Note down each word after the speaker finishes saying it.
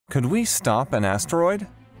Could we stop an asteroid?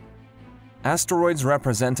 Asteroids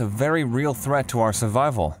represent a very real threat to our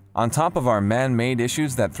survival. On top of our man-made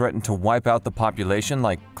issues that threaten to wipe out the population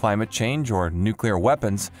like climate change or nuclear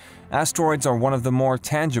weapons, asteroids are one of the more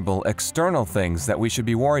tangible, external things that we should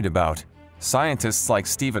be worried about. Scientists like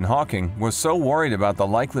Stephen Hawking were so worried about the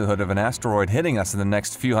likelihood of an asteroid hitting us in the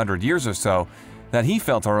next few hundred years or so that he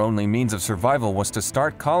felt our only means of survival was to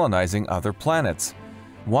start colonizing other planets.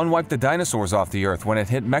 One wiped the dinosaurs off the Earth when it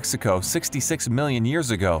hit Mexico 66 million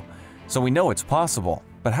years ago, so we know it's possible.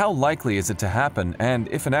 But how likely is it to happen, and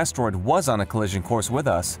if an asteroid was on a collision course with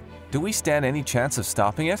us, do we stand any chance of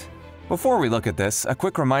stopping it? Before we look at this, a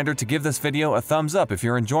quick reminder to give this video a thumbs up if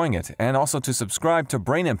you're enjoying it, and also to subscribe to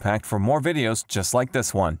Brain Impact for more videos just like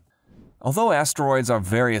this one. Although asteroids of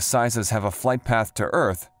various sizes have a flight path to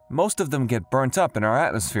Earth, most of them get burnt up in our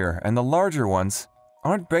atmosphere, and the larger ones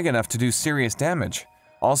aren't big enough to do serious damage.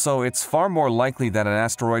 Also, it's far more likely that an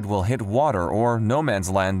asteroid will hit water or no man's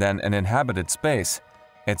land than an inhabited space.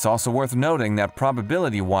 It's also worth noting that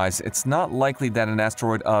probability-wise, it's not likely that an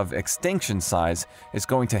asteroid of extinction size is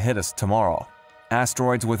going to hit us tomorrow.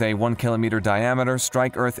 Asteroids with a 1 kilometer diameter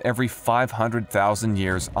strike Earth every 500,000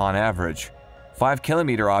 years on average. 5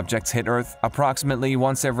 kilometer objects hit Earth approximately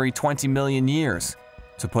once every 20 million years.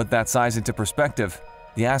 To put that size into perspective,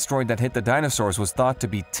 the asteroid that hit the dinosaurs was thought to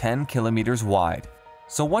be 10 kilometers wide.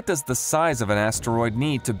 So what does the size of an asteroid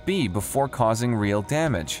need to be before causing real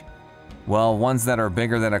damage? Well, ones that are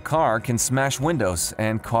bigger than a car can smash windows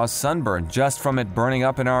and cause sunburn just from it burning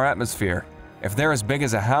up in our atmosphere. If they're as big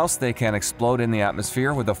as a house, they can explode in the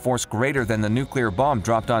atmosphere with a force greater than the nuclear bomb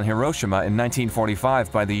dropped on Hiroshima in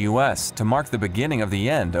 1945 by the US to mark the beginning of the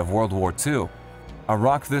end of World War II. A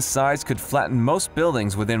rock this size could flatten most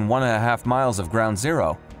buildings within 1.5 miles of ground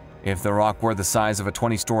zero. If the rock were the size of a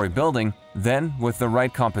 20-story building, then, with the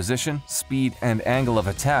right composition, speed, and angle of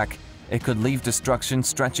attack, it could leave destruction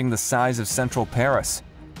stretching the size of central Paris.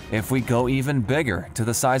 If we go even bigger, to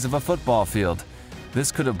the size of a football field,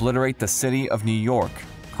 this could obliterate the city of New York,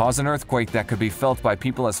 cause an earthquake that could be felt by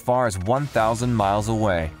people as far as 1,000 miles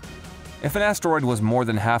away. If an asteroid was more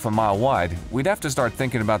than half a mile wide, we'd have to start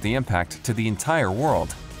thinking about the impact to the entire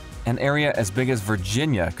world. An area as big as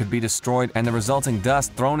Virginia could be destroyed, and the resulting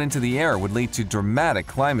dust thrown into the air would lead to dramatic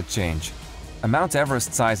climate change. A Mount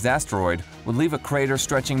Everest-sized asteroid would leave a crater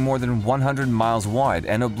stretching more than 100 miles wide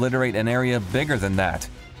and obliterate an area bigger than that.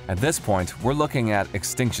 At this point, we're looking at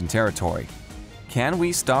extinction territory. Can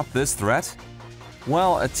we stop this threat?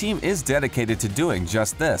 Well, a team is dedicated to doing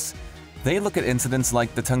just this. They look at incidents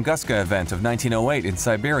like the Tunguska event of 1908 in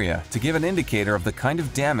Siberia to give an indicator of the kind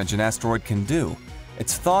of damage an asteroid can do.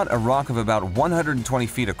 It's thought a rock of about 120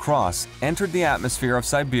 feet across entered the atmosphere of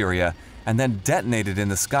Siberia and then detonated in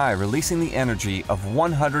the sky, releasing the energy of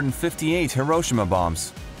 158 Hiroshima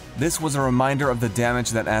bombs. This was a reminder of the damage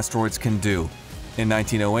that asteroids can do. In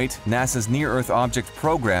 1908, NASA's Near-Earth Object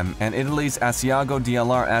Program and Italy's Asiago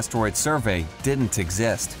DLR asteroid survey didn't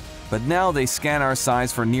exist. But now they scan our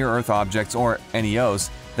skies for near-Earth objects, or NEOs,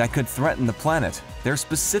 that could threaten the planet. They're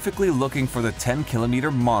specifically looking for the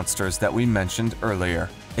 10-kilometer monsters that we mentioned earlier.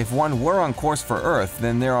 If one were on course for Earth,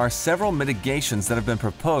 then there are several mitigations that have been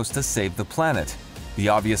proposed to save the planet. The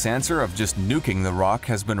obvious answer of just nuking the rock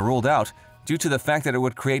has been ruled out due to the fact that it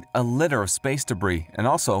would create a litter of space debris, and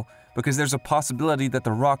also because there's a possibility that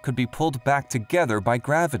the rock could be pulled back together by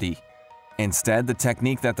gravity. Instead, the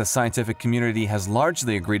technique that the scientific community has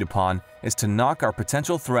largely agreed upon is to knock our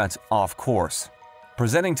potential threat off course.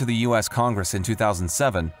 Presenting to the US Congress in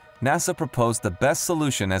 2007, NASA proposed the best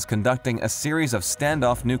solution as conducting a series of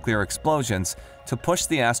standoff nuclear explosions to push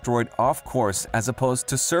the asteroid off course as opposed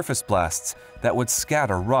to surface blasts that would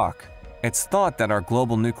scatter rock. It's thought that our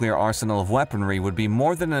global nuclear arsenal of weaponry would be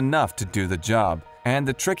more than enough to do the job. And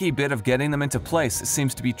the tricky bit of getting them into place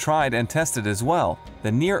seems to be tried and tested as well.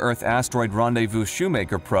 The Near-Earth Asteroid Rendezvous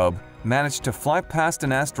Shoemaker probe managed to fly past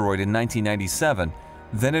an asteroid in 1997,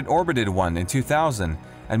 then it orbited one in 2000,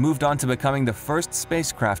 and moved on to becoming the first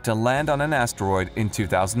spacecraft to land on an asteroid in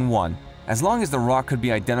 2001. As long as the rock could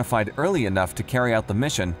be identified early enough to carry out the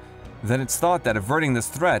mission, then it's thought that averting this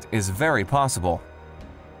threat is very possible.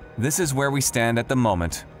 This is where we stand at the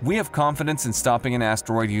moment. We have confidence in stopping an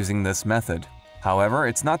asteroid using this method. However,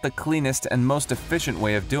 it's not the cleanest and most efficient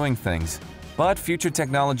way of doing things. But future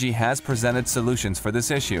technology has presented solutions for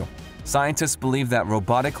this issue. Scientists believe that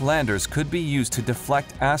robotic landers could be used to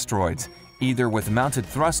deflect asteroids, either with mounted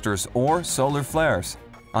thrusters or solar flares.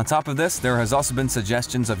 On top of this, there has also been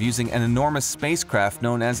suggestions of using an enormous spacecraft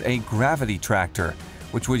known as a gravity tractor,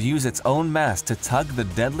 which would use its own mass to tug the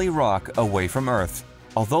deadly rock away from Earth.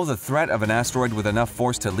 Although the threat of an asteroid with enough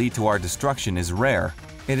force to lead to our destruction is rare,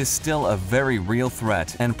 It is still a very real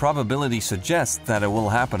threat, and probability suggests that it will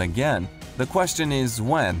happen again. The question is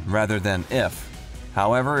when, rather than if.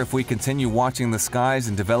 However, if we continue watching the skies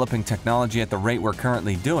and developing technology at the rate we're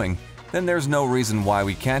currently doing, then there's no reason why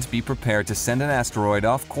we can't be prepared to send an asteroid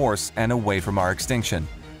off course and away from our extinction.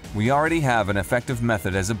 We already have an effective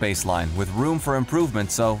method as a baseline, with room for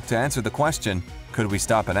improvement, so to answer the question, could we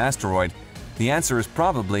stop an asteroid? The answer is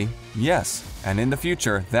probably yes, and in the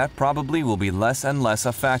future, that probably will be less and less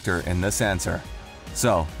a factor in this answer.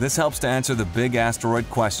 So, this helps to answer the big asteroid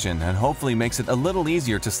question and hopefully makes it a little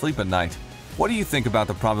easier to sleep at night. What do you think about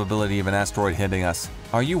the probability of an asteroid hitting us?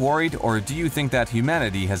 Are you worried, or do you think that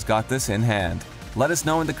humanity has got this in hand? Let us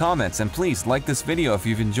know in the comments, and please like this video if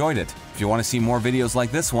you've enjoyed it. If you want to see more videos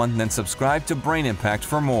like this one, then subscribe to Brain Impact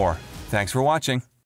for more. Thanks for watching.